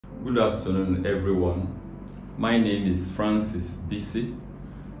Good afternoon, everyone. My name is Francis Bisi.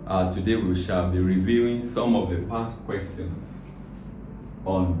 Today we shall be reviewing some of the past questions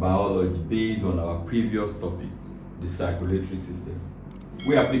on biology based on our previous topic, the circulatory system.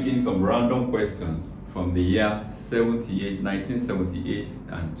 We are picking some random questions from the year 1978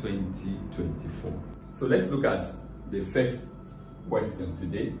 and 2024. So let's look at the first question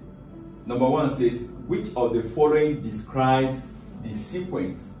today. Number one says, which of the following describes the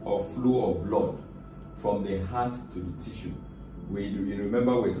sequence of flow of blood from the heart to the tissue? You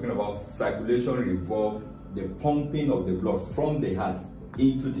remember we're talking about circulation involves the pumping of the blood from the heart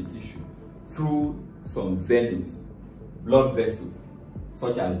into the tissue through some venues, blood vessels,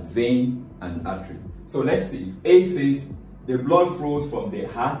 such as vein and artery. So let's see. A says the blood flows from the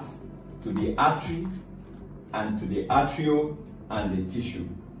heart to the artery and to the arteriole and the tissue.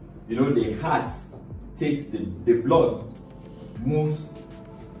 You know, the heart takes the blood moves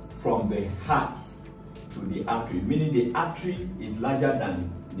from the heart to the artery, meaning the artery is larger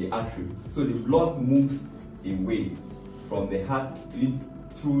than the artery. So the blood moves in way from the heart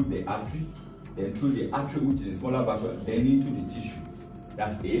through the artery, then through the artery, which is a smaller vessel, then into the tissue.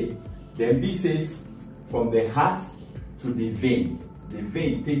 That's A. Then B says from the heart to the vein. The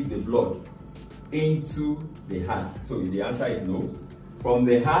vein takes the blood into the heart. So the answer is no. From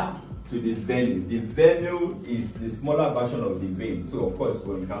the heart to the venule. The venule is the smaller version of the vein. So of course,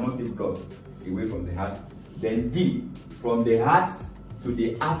 we cannot take blood away from the heart. Then D, from the heart to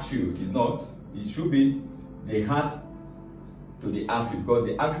the arteriole is not. It should be the heart to the artery, because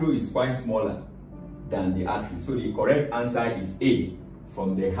the arteriole is quite smaller than the artery. So the correct answer is A,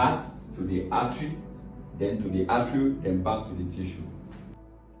 from the heart to the artery, then to the arteriole, then back to the tissue.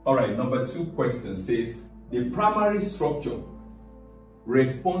 All right, number two question says, the primary structure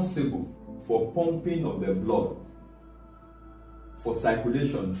responsible for pumping of the blood for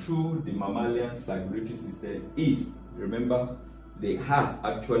circulation through the mammalian circulatory system is, remember, the heart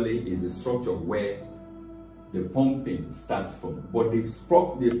actually is the structure where the pumping starts from. But the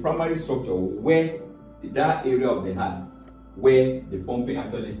primary structure where that area of the heart where the pumping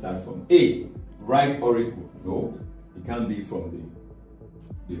actually starts from. A, right auricle. No, it can't be from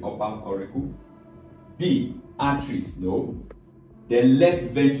the upper auricle. B, arteries. No. Then left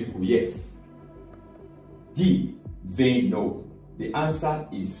ventricle, yes. D, vein, no. The answer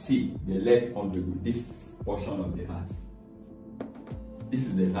is C, the left ventricle, this portion of the heart. This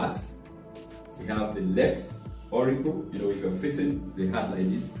is the heart. We have the left auricle. You know, if you're facing the heart like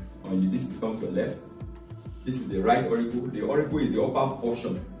this, this becomes your left. This is the right auricle. The auricle is the upper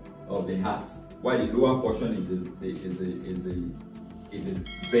portion of the heart, while the lower portion is the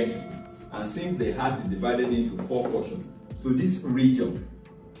ventricle. And since the heart is divided into 4 portions, so this region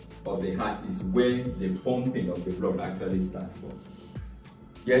of the heart is where the pumping of the blood actually starts from.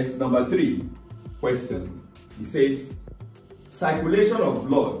 Yes, number 3 question. It says, circulation of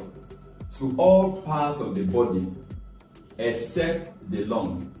blood to all parts of the body except the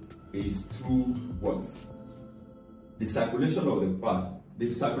lung is through what? The circulation of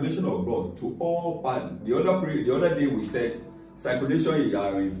the circulation of blood to all parts. The other day we said circulation is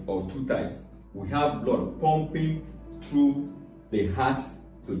of 2 types. We have blood pumping through the heart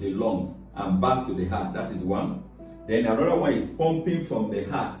to the lung and back to the heart. That is one. Then another one is pumping from the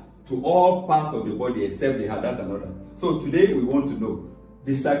heart to all parts of the body except the heart. That's another. So today we want to know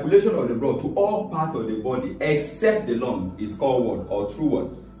the circulation of the blood to all parts of the body except the lung is called what, or through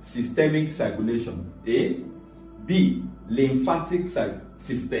what? Systemic circulation. A. B, lymphatic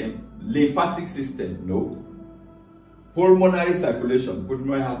system. Lymphatic system. No. Pulmonary circulation.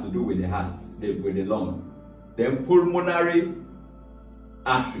 Pulmonary has to do with the heart, with the lung. Then pulmonary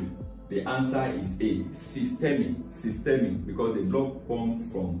artery. The answer is A, systemic, because the blood pumps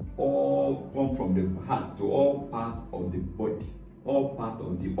from the heart to all parts of the body, all parts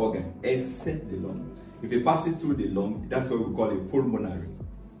of the organ, except the lung. If it passes through the lung, that's what we call it pulmonary.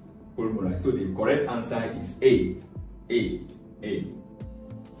 So the correct answer is A.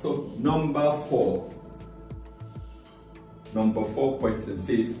 So number 4 question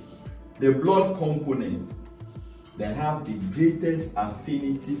says, the blood components that have the greatest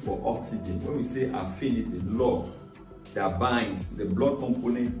affinity for oxygen. When we say affinity, love, that binds, the blood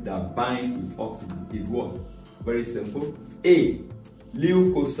component that binds with oxygen is what? Very simple. A,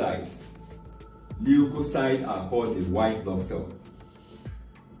 leukocytes. Leukocytes are called the white blood cell.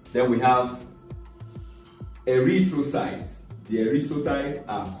 Then we have erythrocytes. The erythrocytes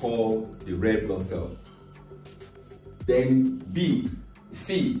are called the red blood cell. Then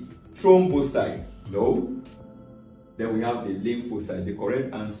C, thrombocytes. No. Then we have the lymphocyte. The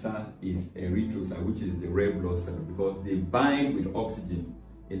correct answer is erythrocyte, which is the red blood cell, because they bind with oxygen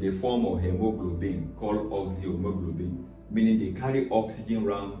in the form of hemoglobin called oxyhemoglobin, meaning they carry oxygen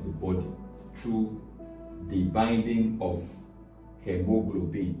around the body through the binding of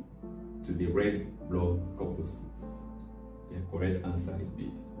hemoglobin to the red blood corpuscles. The correct answer is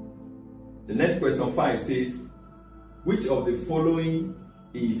B. The next question 5 says, which of the following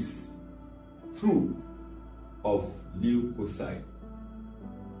is true of leukocyte?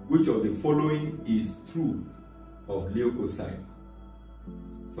 Which of the following is true of leukocyte?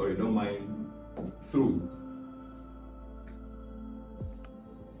 Sorry, don't mind through.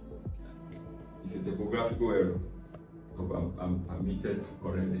 It's a typographical error. I'm permitted to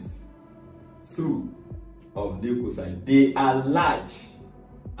correct this. Through of leukocyte. They are large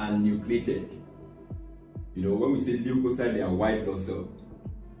and nucleated. You know, when we say leukocyte, they are white blood cells.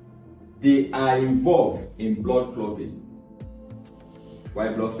 They are involved in blood clotting.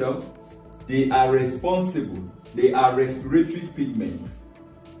 White blood cells. They are responsible. They are respiratory pigments.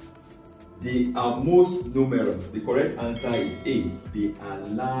 They are most numerous. The correct answer is A. They are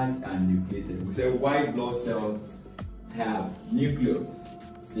large and nucleated. We say white blood cells have nucleus.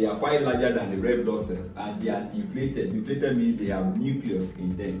 They are quite larger than the red blood cells, and they are nucleated. Nucleated means they have nucleus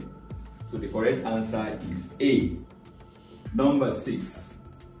in them. So the correct answer is A. Number 6.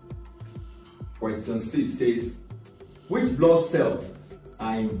 Question 6 says, which blood cells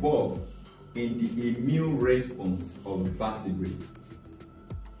are involved in the immune response of the vertebrate?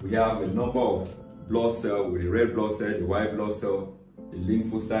 We have a number of blood cells with the red blood cell, the white blood cell, the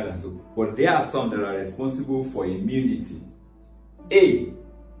lymphocyte, and so on. But there are some that are responsible for immunity. A.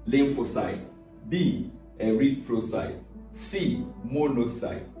 Lymphocyte. B. Erythrocyte. C.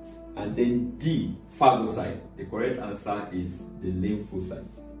 Monocyte. And then D. Phagocyte. The correct answer is the lymphocyte.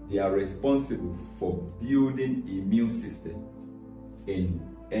 They are responsible for building immune system in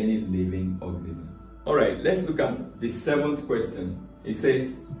any living organism. All right, let's look at the 7th question. It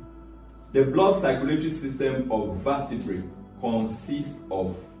says, the blood circulatory system of vertebrate consists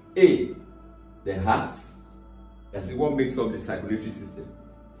of A. The heart. That's what makes up the circulatory system.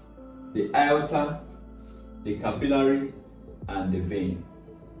 The aorta, the capillary, and the vein.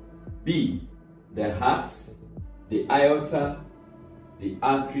 B. The heart, the aorta, the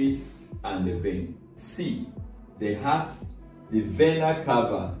arteries, and the vein. C. The heart, the vena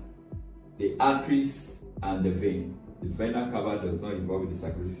cava, the arteries, and the vein. The vena cava does not involve the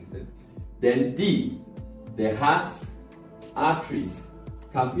circulatory system. Then D. The heart, arteries,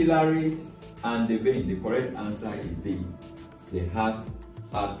 capillaries, and the vein. The correct answer is D. The heart,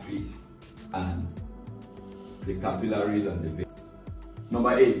 arteries, and the capillaries and the vein.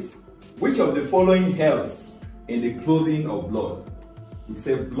 Number 8. Which of the following helps in the clotting of blood? We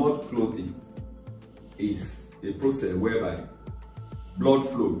say blood clotting is a process whereby blood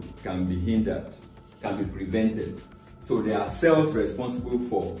flow can be hindered, can be prevented. So there are cells responsible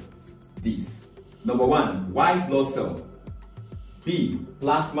for this. Number 1, white blood cell. B,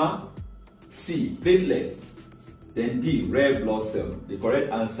 plasma. C, platelets. Then D, red blood cell. The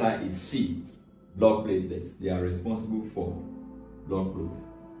correct answer is C, blood platelets. They are responsible for blood clotting.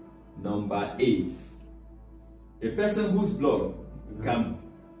 Number 8, a person whose blood can.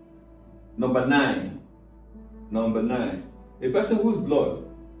 Number 9, a person whose blood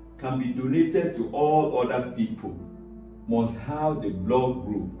can be donated to all other people must have the blood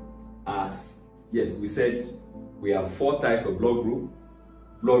group as, yes, we said we have 4 types of blood group.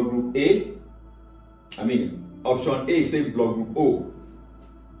 Blood group A, option A says blood group O,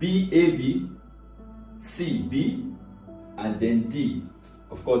 B AB, C B, and then D.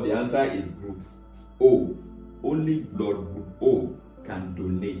 Of course, the answer is group O. Only blood group O can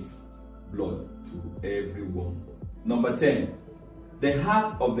donate blood to everyone. Number 10. The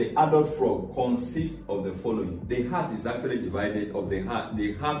heart of the adult frog consists of the following. The heart is actually divided of the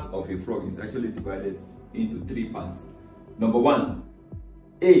heart of a frog is actually divided into 3 parts. Number 1.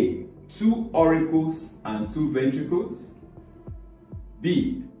 A. 2 auricles and 2 ventricles.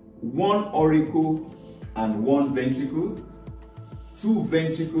 B. 1 auricle and 1 ventricle. 2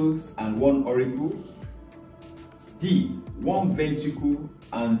 ventricles and 1 auricle. D. 1 ventricle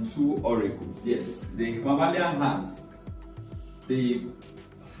and 2 auricles. Yes, the mammalian heart, the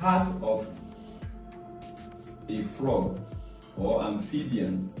heart of a frog or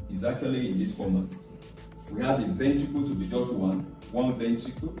amphibian is actually in this format. We have the ventricle to be just one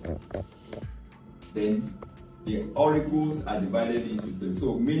ventricle. Then the auricles are divided into 3.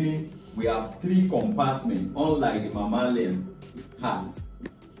 So meaning we have 3 compartments, unlike the mammalian heart,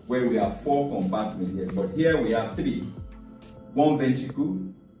 where we have 4 compartments here. But here we have 3. 1 ventricle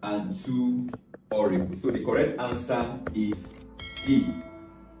and 2 auricles. So the correct answer is D.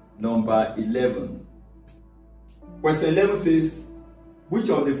 Number 11. Question 11 says, Which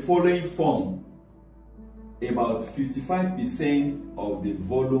of the following form about 55% of the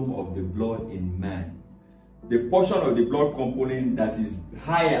volume of the blood in man? The portion of the blood component that is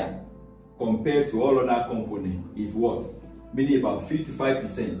higher compared to all other components is what? Meaning about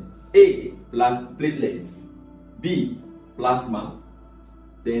 55%. A, platelets. B, plasma.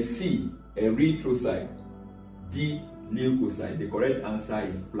 Then C, erythrocyte. D, leukocyte. The correct answer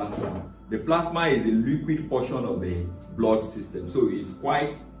is plasma. The plasma is the liquid portion of the blood system, so it's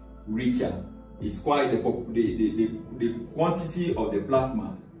quite richer. It's quite the quantity of the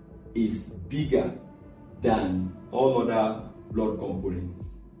plasma is bigger than all other blood components.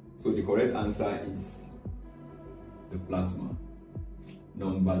 So the correct answer is the plasma.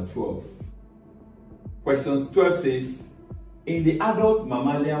 Number 12. Questions 12 says, in the adult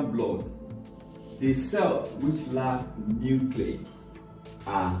mammalian blood, the cells which lack nuclei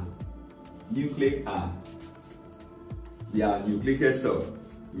are they are nucleated cells.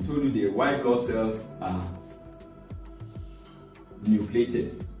 We told you the white blood cells are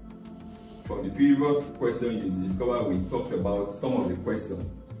nucleated. From the previous question you discovered, we talked about some of the questions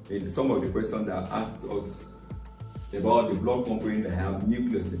that asked us about the blood component that have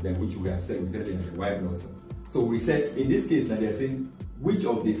nucleus in them, which we have said, they are the white blood cells. So we said in this case that they are saying which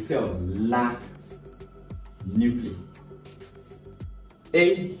of the cells lack nuclei.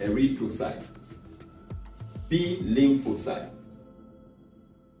 A, erythrocyte. B, lymphocyte.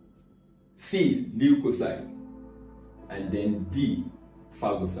 C, leukocyte. And then D,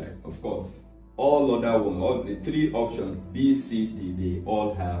 phagocyte. Of course, all other ones, all the three options, B, C, D, they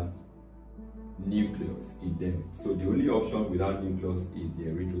all have nucleus in them. So the only option without nucleus is the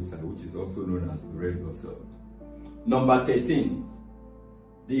erythrocyte, which is also known as the red blood cell. Number 13.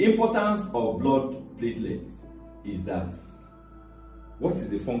 The importance of blood platelets is that what is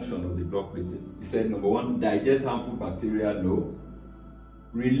the function of the blood platelets? He said, number 1, digest harmful bacteria, no.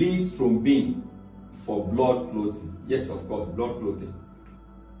 Release thrombin for blood clotting. Yes, of course, blood clotting.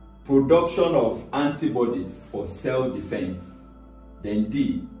 Production of antibodies for cell defense. Then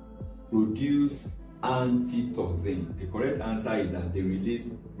D, produce antitoxin. The correct answer is that they release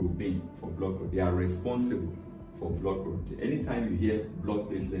thrombin for blood clotting. They are responsible for blood clotting. Anytime you hear blood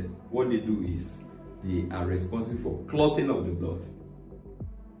platelet, what they do is they are responsible for clotting of the blood.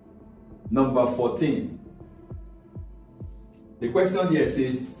 Number 14. The question here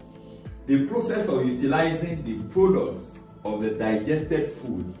says, the process of utilizing the products of the digested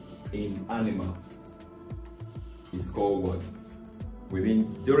food in animal is called what?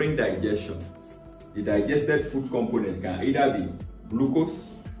 During digestion, the digested food component can either be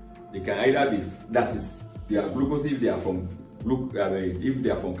glucose, they can either be, that is, they are glucose if they are from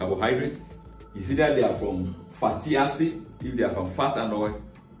carbohydrates, it's either they are from fatty acid, if they are from fat and oil,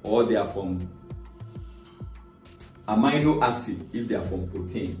 or they are from amino acid if they are from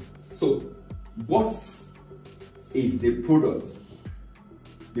protein. So what is the product?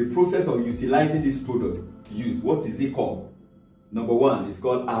 The process of utilizing this product used, what is it called? Number 1 is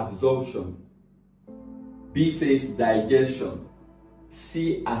called absorption. B says digestion.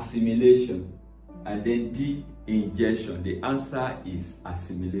 C, assimilation. And then D, ingestion. The answer is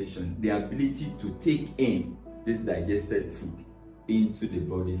assimilation. The ability to take in this digested food into the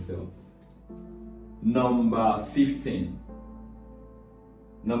body cells. Number 15.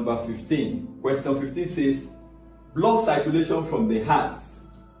 Question 15 says, blood circulation from the heart.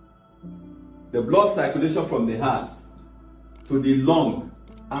 The blood circulation from the heart to the lung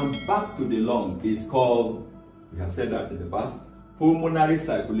and back to the lung is called, we have said that in the past, pulmonary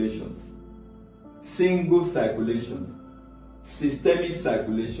circulation, single circulation, systemic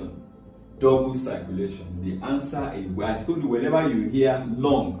circulation, double circulation. The answer is, well, I told you, whenever you hear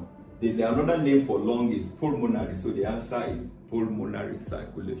lung, the another name for lung is pulmonary. So the answer is pulmonary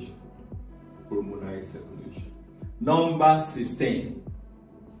circulation. Pulmonary circulation. Number 16.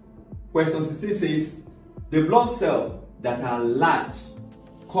 Question 16 says, the blood cells that are large,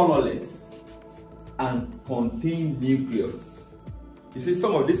 colorless, and contain nucleus. You see,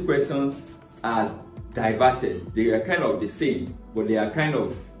 some of these questions are diverted. They are kind of the same, but they are kind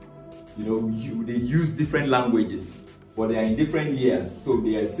of, they use different languages, but they are in different years, so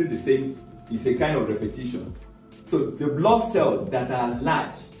they are still the same. It's a kind of repetition. So the blood cells that are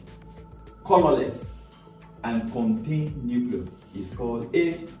large, colorless, and contain nucleus is called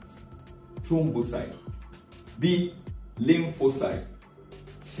A, thrombocyte, B, lymphocyte,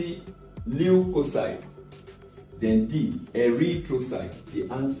 C, leukocyte, then D, erythrocyte. The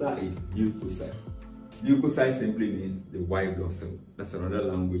answer is leukocyte. Leukocyte simply means the white blood cell. That's another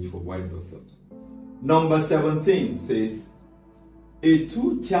language for white blood cell. Number 17 says, a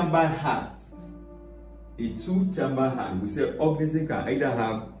two-chambered heart a two-chamber heart, we say organism can either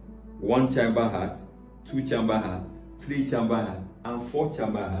have one-chamber heart, two-chamber heart, three-chamber heart, and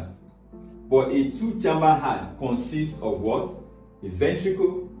four-chamber heart. But a two-chamber heart consists of what? A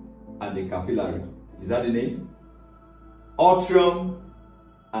ventricle and a capillary. Is that the name? Atrium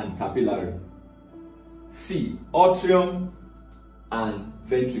and capillary. C, atrium and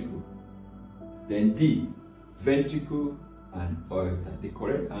ventricle. Then D, ventricle and aorta. The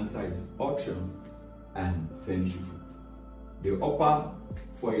correct answer is atrium and ventricle. The upper,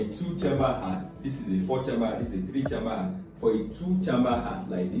 for a two-chamber heart, this is a four-chamber, this is a three-chamber heart. For a two-chamber heart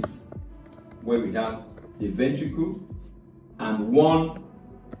like this, where we have the ventricle and one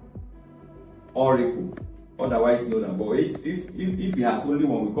auricle, otherwise known as, but if it has only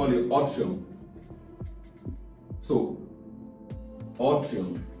one, we call it atrium. So,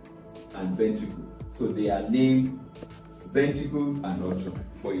 atrium and ventricle. So they are named ventricles and atrium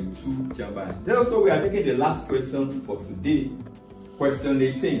for a two-chamber heart. Then also we are taking the last question for today. Question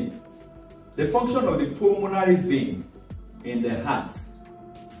 18. The function of the pulmonary vein in the heart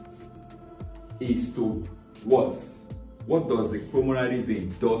is to what? What does the pulmonary vein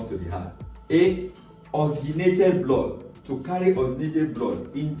do to the heart? A, oxygenated blood, to carry oxygenated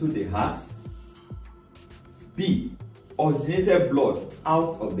blood into the heart. B, oxygenated blood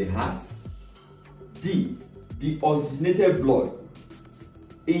out of the heart. D, the oxygenated blood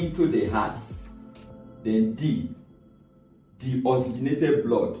into the heart. Then D, the oxygenated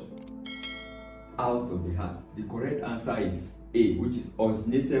blood out of the heart. The correct answer is A, which is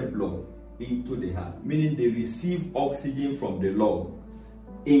oxygenated blood into the heart, meaning they receive oxygen from the lung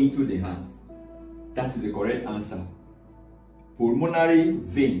into the heart. That is the correct answer. Pulmonary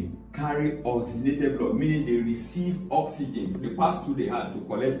vein carry oxygenated blood, meaning they receive oxygen. They pass through the heart to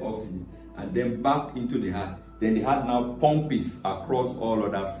collect oxygen and then back into the heart. Then the heart now pumps across all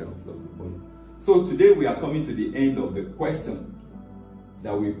other cells of the body. So today we are coming to the end of the question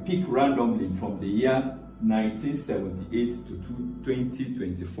that we pick randomly from the year 1978 to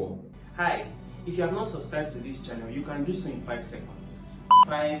 2024. Hi, if you have not subscribed to this channel, you can do so in 5 seconds.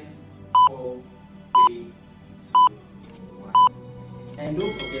 5, 4, 3, 2, 1. And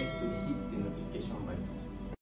don't forget to hit